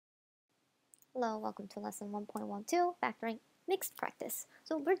Hello, welcome to lesson 1.12, factoring mixed practice.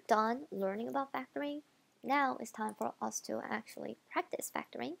 So we're done learning about factoring. Now it's time for us to actually practice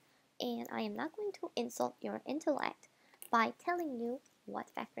factoring. And I am not going to insult your intellect by telling you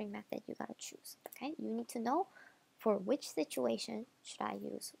what factoring method you gotta choose. Okay, you need to know for which situation should I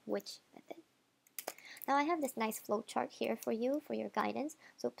use which method. Now I have this nice flow chart here for you for your guidance.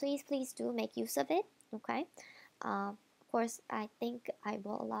 So please do make use of it. Okay. Of course, I think I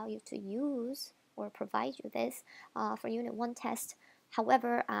will allow you to use or provide you this for Unit 1 test.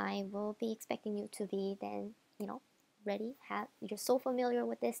 However, I will be expecting you to be then, ready. You're so familiar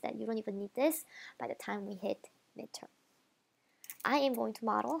with this that you don't even need this by the time we hit midterm. I am going to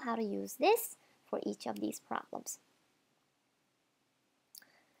model how to use this for each of these problems.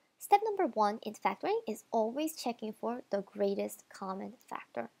 Step number 1 in factoring is always checking for the greatest common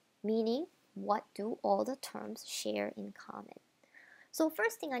factor, meaning what do all the terms share in common. So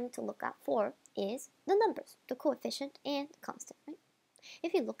first thing I need to look out for is the numbers, the coefficient and constant. Right?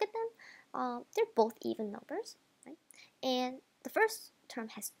 If you look at them, they're both even numbers, right? And the first term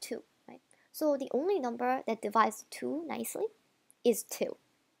has 2, right? So the only number that divides 2 nicely is 2.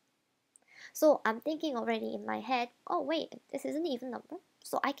 So I'm thinking already in my head, oh wait, this is an even number,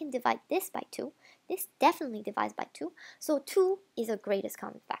 so I can divide this by 2. This definitely divides by 2, so 2 is the greatest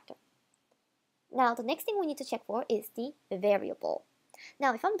common factor. Now the next thing we need to check for is the variable.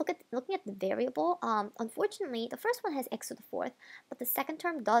 Now if I'm looking at the variable, unfortunately the first one has x to the fourth, but the second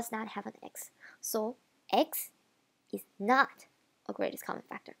term does not have an x. So x is not a greatest common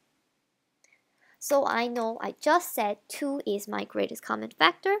factor. So I know I just said 2 is my greatest common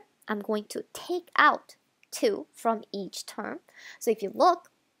factor. I'm going to take out 2 from each term. So if you look,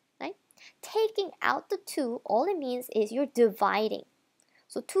 right, taking out the 2, all it means is you're dividing.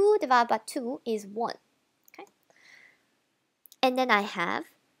 So 2 divided by 2 is 1. Okay? And then I have,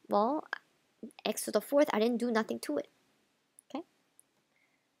 well, x to the fourth, I didn't do nothing to it. Okay?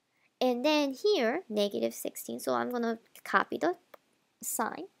 And then here, negative 16. So I'm going to copy the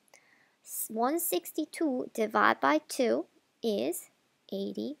sign. 162 divided by 2 is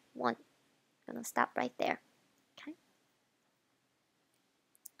 81. I'm going to stop right there. Okay?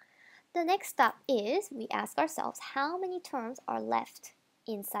 The next step is we ask ourselves how many terms are left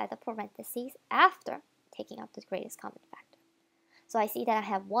inside the parentheses after taking out the greatest common factor. So I see that I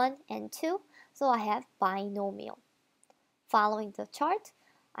have 1 and 2, so I have binomial. Following the chart,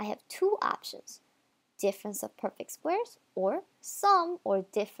 I have 2 options, difference of perfect squares or sum or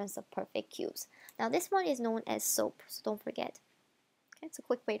difference of perfect cubes. Now this one is known as SOAP, so don't forget. Okay, it's a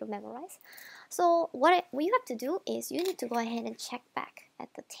quick way to memorize. So what you have to do is you need to go ahead and check back at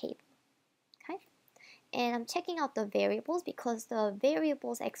the table. Okay? And I'm checking out the variables because the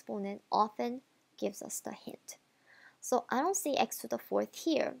variables exponent often gives us the hint. So I don't see x to the fourth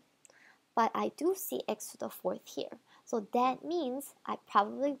here, but I do see x to the fourth here. So that means I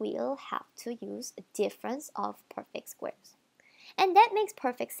probably will have to use a difference of perfect squares. And that makes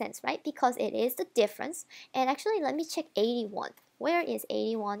perfect sense, right? Because it is the difference. And actually, let me check 81. Where is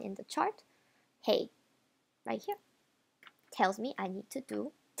 81 in the chart? Hey, right here. Tells me I need to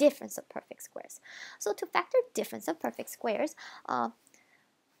do difference of perfect squares. So to factor difference of perfect squares,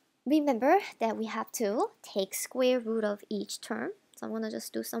 remember that we have to take square root of each term. So I'm going to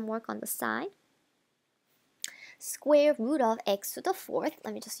just do some work on the side. Square root of x to the fourth.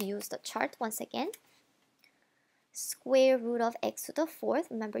 Let me just use the chart once again. Square root of x to the fourth.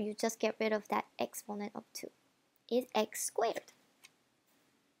 Remember, you just get rid of that exponent of 2. Is x squared.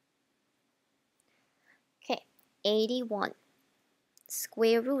 Okay, 81.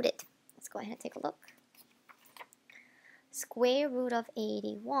 Square rooted. Let's go ahead and take a look. Square root of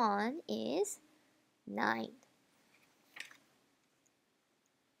 81 is 9.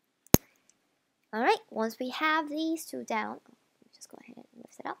 Alright, once we have these 2 down, let me just go ahead and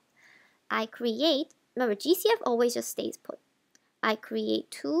lift it up. I create, remember GCF always just stays put. I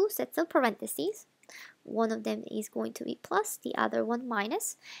create 2 sets of parentheses. One of them is going to be plus, the other one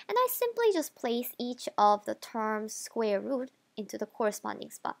minus. And I simply just place each of the terms square root into the corresponding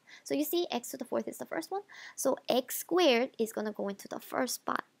spot. So you see x to the fourth is the first one. So x squared is going to go into the first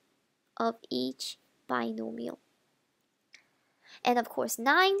spot of each binomial. And of course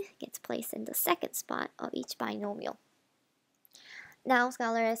 9 gets placed in the second spot of each binomial. Now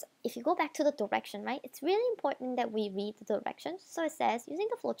scholars, if you go back to the direction, right, it's really important that we read the directions. So it says, using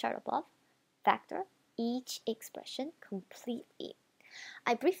the flowchart above, factor each expression completely.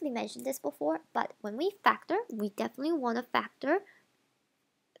 I briefly mentioned this before, but when we factor, we definitely want to factor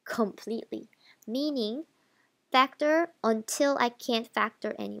completely, meaning factor until I can't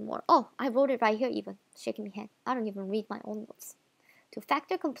factor anymore. Oh, I wrote it right here even, shaking my head. I don't even read my own notes. To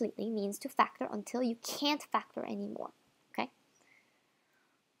factor completely means to factor until you can't factor anymore. Okay?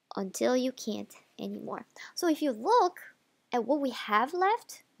 Until you can't anymore. So if you look at what we have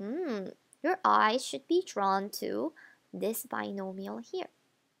left, your eyes should be drawn to this binomial here.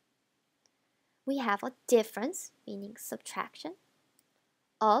 We have a difference, meaning subtraction,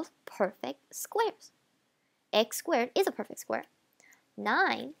 of perfect squares. X squared is a perfect square.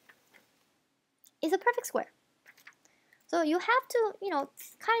 9 is a perfect square. So you have to,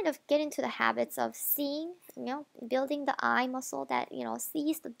 kind of get into the habits of seeing, building the eye muscle that,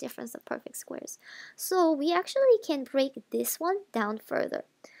 sees the difference of perfect squares. So we actually can break this one down further.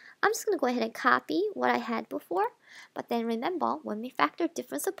 I'm just going to go ahead and copy what I had before. But then remember, when we factor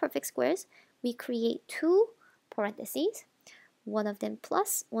difference of perfect squares, we create two parentheses. One of them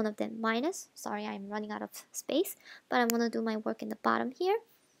plus, one of them minus. Sorry, I'm running out of space, but I'm going to do my work in the bottom here.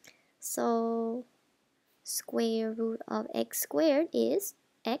 So square root of x squared is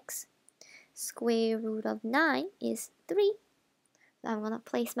x. Square root of 9 is 3. So I'm going to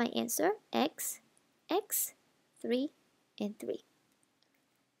place my answer x, 3, and 3.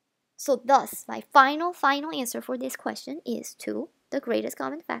 So thus, my final answer for this question is 2, the greatest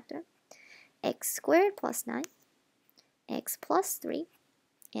common factor, x squared plus 9, x plus 3,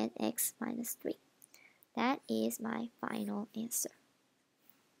 and x minus 3. That is my final answer.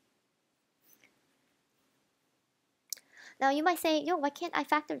 Now you might say, why can't I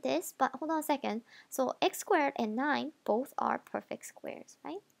factor this? But hold on a second. So x squared and 9 both are perfect squares,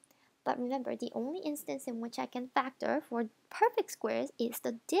 right? But remember, the only instance in which I can factor for perfect squares is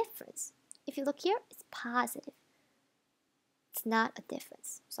the difference. If you look here, it's positive. It's not a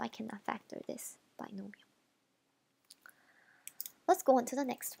difference, so I cannot factor this binomial. Let's go on to the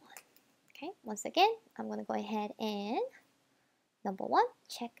next one. Okay, once again, I'm going to go ahead and, number 1,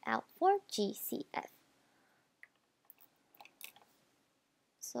 check out for GCF.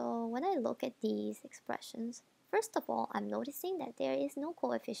 So when I look at these expressions, first of all, I'm noticing that there is no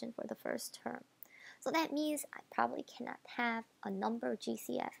coefficient for the first term. So that means I probably cannot have a number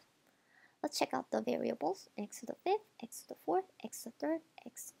GCF. Let's check out the variables, x to the 5th, x to the 4th, x to the 3rd,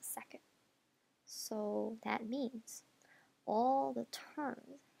 x to the 2nd. So that means all the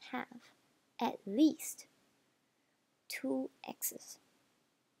terms have at least 2 x's.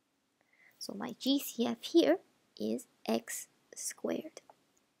 So my GCF here is x squared.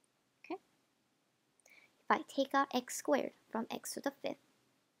 Okay? If I take out x squared from x to the 5th,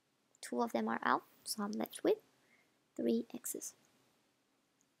 2 of them are out, so I'm left with 3 x's.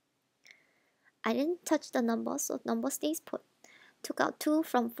 I didn't touch the number, so number stays put. Took out 2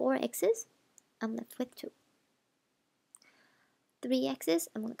 from 4 x's, I'm left with 2. 3 x's,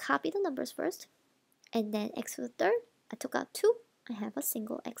 I'm going to copy the numbers first, and then x to the 3rd, I took out 2, I have a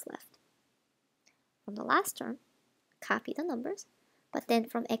single x left. From the last term, copy the numbers, but then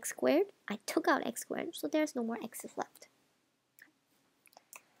from x squared, I took out x squared, so there's no more x's left.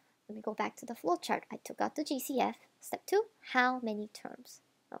 Let me go back to the flowchart. I took out the GCF. Step 2, how many terms?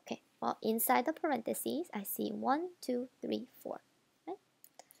 Okay, well, inside the parentheses, I see 1, 2, 3, 4. Okay?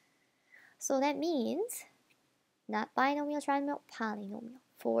 So that means not binomial, trinomial, polynomial,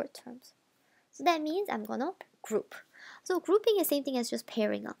 4 terms. So that means I'm going to group. So grouping is the same thing as just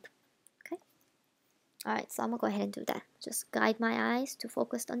pairing up. Okay? Alright, so I'm going to go ahead and do that. Just guide my eyes to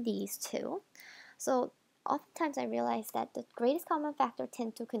focus on these two. So oftentimes I realize that the greatest common factor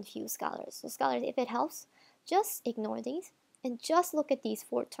tend to confuse scholars. So scholars, if it helps, just ignore these and just look at these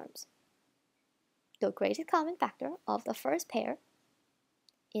 4 terms. The greatest common factor of the first pair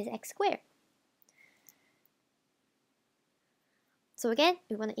is x squared. So again,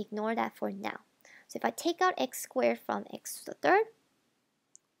 we want to ignore that for now. So if I take out x squared from x to the 3rd,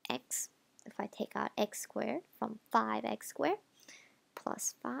 x. If I take out x squared from 5x squared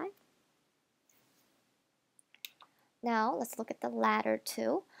plus 5. Now let's look at the latter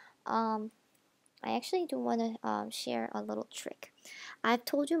two. I actually do want to share a little trick. I've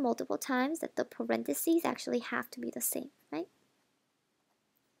told you multiple times that the parentheses actually have to be the same, right?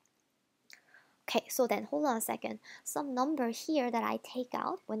 Okay, so then hold on a second. Some number here that I take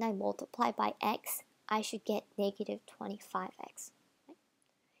out, when I multiply by x, I should get negative 25x. Right?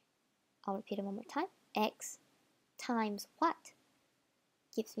 I'll repeat it one more time. X times what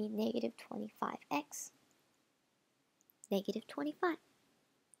gives me negative 25x. Negative 25.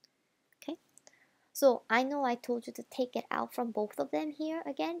 Okay, so I know I told you to take it out from both of them here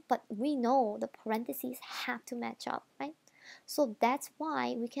again, but we know the parentheses have to match up, right? So that's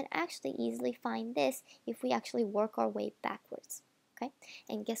why we can actually easily find this if we actually work our way backwards. Okay,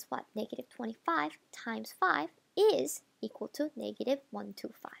 and guess what? Negative 25 times 5 is equal to negative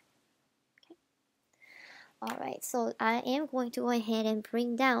 125. Okay, Alright, so I am going to go ahead and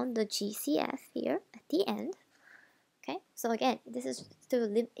bring down the GCF here at the end. Okay, so again, this is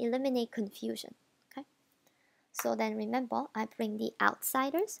to eliminate confusion. Okay, so then remember, I bring the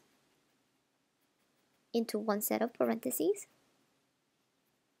outsiders into one set of parentheses,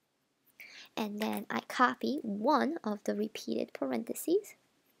 and then I copy one of the repeated parentheses,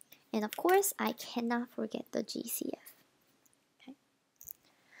 and of course, I cannot forget the GCF. Okay.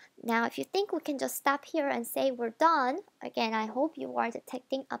 Now, if you think we can just stop here and say we're done, again, I hope you are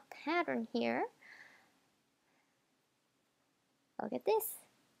detecting a pattern here. Look at this.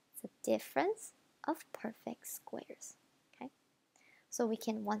 It's a difference of perfect squares. Okay, so we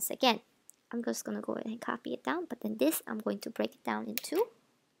can once again, I'm just going to go ahead and copy it down, but then this I'm going to break it down into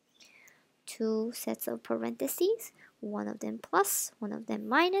two sets of parentheses, one of them plus, one of them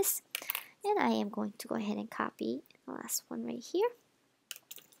minus, and I am going to go ahead and copy the last one right here.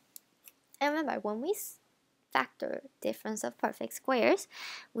 And remember, when we factor difference of perfect squares,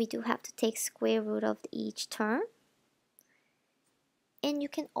 we do have to take square root of each term. And you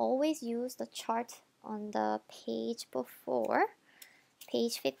can always use the chart on the page before,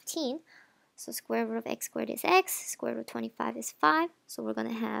 page 15. So square root of x squared is x, square root of 25 is 5. So we're going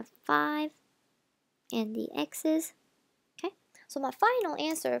to have 5 and the x's. Okay, so my final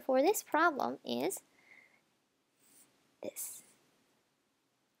answer for this problem is this.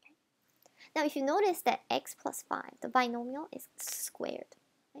 Okay. Now if you notice that x plus 5, the binomial is squared.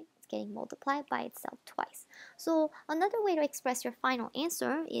 Getting multiplied by itself twice. So another way to express your final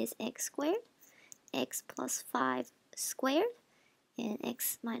answer is x squared, x plus 5 squared, and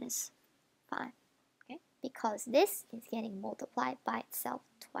x minus 5. Okay, because this is getting multiplied by itself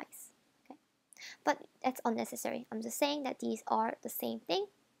twice. Okay, but that's unnecessary. I'm just saying that these are the same thing,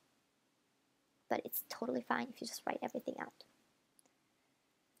 but it's totally fine if you just write everything out.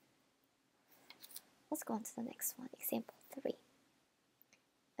 Let's go on to the next one, example 3.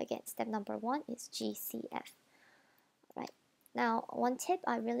 Again, step number 1 is GCF. Right. Now, one tip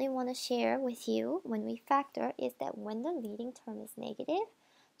I really want to share with you when we factor is that when the leading term is negative,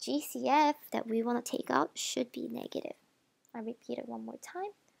 GCF that we want to take out should be negative. I repeat it one more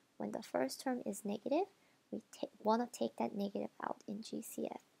time. When the first term is negative, we want to take that negative out in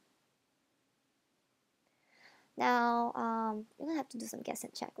GCF. Now, you're going to have to do some guess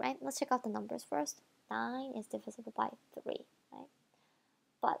and check, right? Let's check out the numbers first. 9 is divisible by 3, right?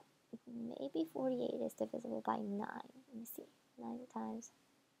 But maybe 48 is divisible by 9. Let me see. 9 times.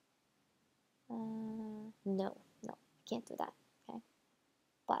 No, can't do that. Okay.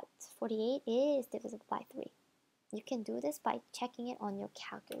 But 48 is divisible by 3. You can do this by checking it on your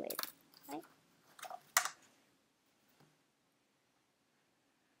calculator. Right?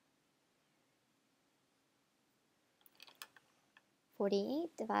 $48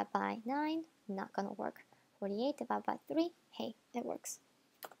 divided by 9, not gonna work. 48 divided by 3, hey, it works.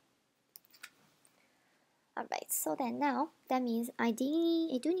 Alright, so then now, that means I do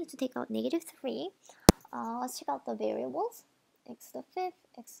need to take out negative 3. Let's check out the variables. X to the 5th,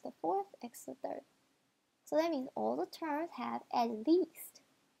 x to the 4th, x to the 3rd. So that means all the terms have at least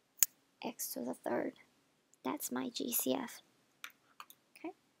x to the 3rd. That's my GCF.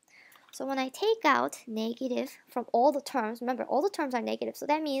 Okay. So when I take out negative from all the terms, remember all the terms are negative, so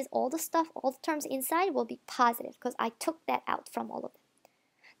that means all the terms inside will be positive because I took that out from all of them.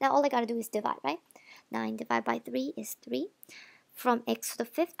 Now all I gotta do is divide, right? 9 divided by 3 is 3. From x to the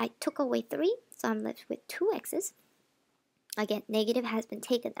 5th, I took away 3, so I'm left with 2 x's. Again, negative has been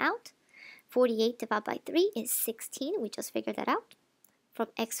taken out. 48 divided by 3 is 16. We just figured that out. From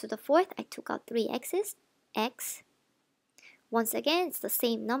x to the 4th, I took out 3 x's. X. Once again, it's the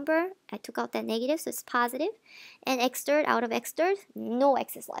same number. I took out that negative, so it's positive. And x third out of x third, no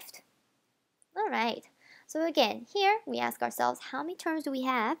x's left. Alright, so again, here we ask ourselves, how many terms do we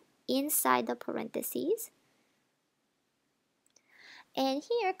have inside the parentheses? And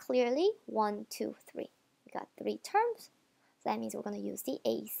here, clearly, 1, 2, 3. We got 3 terms. So that means we're going to use the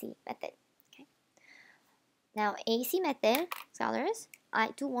AC method. Okay. Now, AC method, scholars, I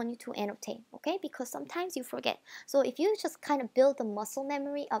do want you to annotate, okay? Because sometimes you forget. So if you just kind of build the muscle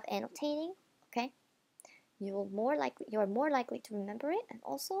memory of annotating, okay, you're more likely to remember it, and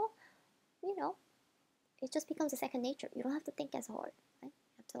also, you know, it just becomes a second nature. You don't have to think as hard, right?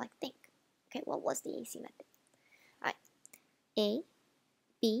 You have to like think. Okay, what was the AC method? All right, A,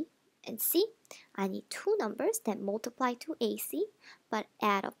 B, and C. I need 2 numbers that multiply to AC but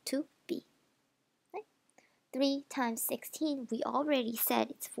add up to B. Right? 3 times 16, we already said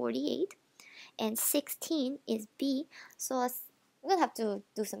it's 48, and 16 is B, so we'll have to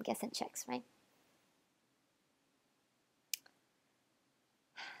do some guess and checks, right?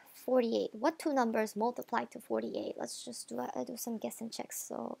 48. What two numbers multiply to 48? Let's just do some guess and checks.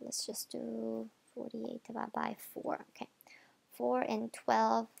 So let's just do 48 divided by 4. Okay. 4 and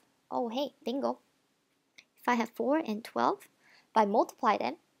 12. Oh, hey, bingo. If I have 4 and 12, if I multiply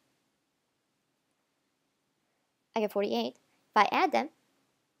them, I get 48. If I add them,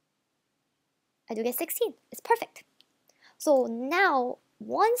 I do get 16. It's perfect. So now,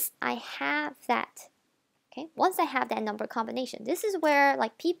 once I have that, okay, once I have that number combination, this is where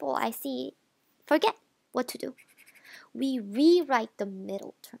like people I see forget what to do. We rewrite the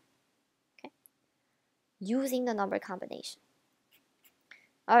middle term, okay, using the number combination.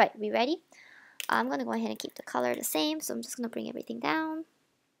 All right, we ready? I'm gonna go ahead and keep the color the same, so I'm just gonna bring everything down.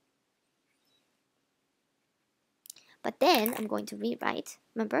 But then I'm going to rewrite,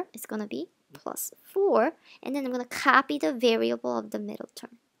 remember, it's gonna be plus 4, and then I'm gonna copy the variable of the middle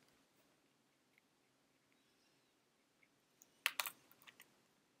term.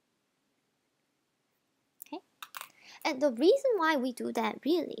 Okay, and the reason why we do that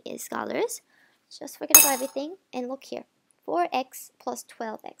really is, scholars, just forget about everything and look here. 4x plus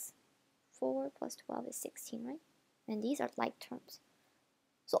 12x. 4 plus 12 is 16, right? And these are like terms.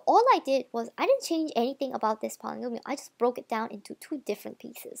 So all I did was I didn't change anything about this polynomial. I just broke it down into two different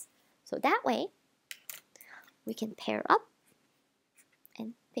pieces. So that way, we can pair up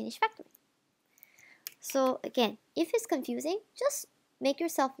and finish factoring. So again, if it's confusing, just make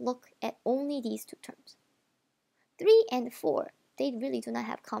yourself look at only these two terms. 3 and 4, they really do not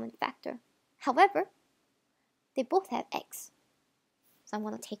have common factor. However, they both have x. So I'm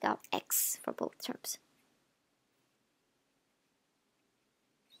going to take out x for both terms.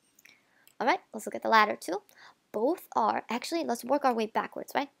 Alright, let's look at the latter two. Both are, actually, let's work our way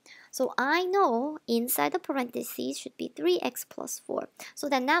backwards, right? So I know inside the parentheses should be 3x plus 4. So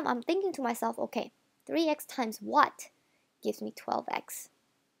then now I'm thinking to myself, okay, 3x times what gives me 12x?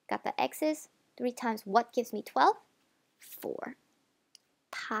 Got the x's. 3 times what gives me 12? 4.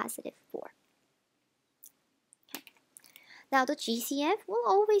 Positive 4. Okay. Now the GCF will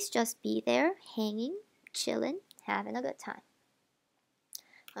always just be there, hanging, chilling, having a good time.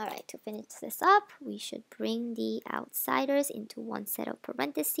 Alright, to finish this up, we should bring the outsiders into one set of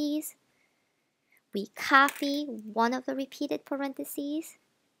parentheses. We copy one of the repeated parentheses.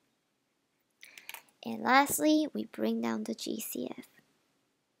 And lastly, we bring down the GCF.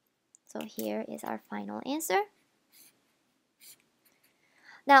 So here is our final answer.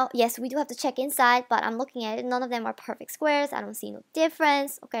 Now, yes, we do have to check inside, but I'm looking at it. None of them are perfect squares. I don't see no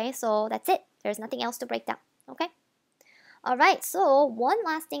difference. Okay, so that's it. There's nothing else to break down. Okay? Alright, so one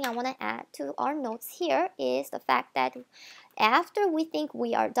last thing I want to add to our notes here is the fact that after we think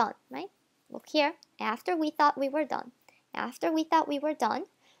we are done, right? Look here, after we thought we were done,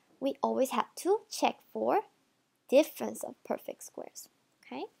 we always have to check for difference of perfect squares,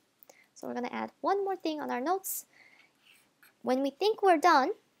 okay? So we're going to add one more thing on our notes. When we think we're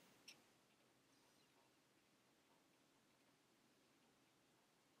done,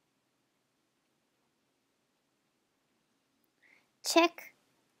 check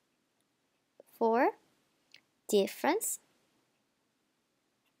for difference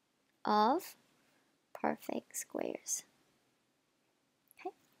of perfect squares.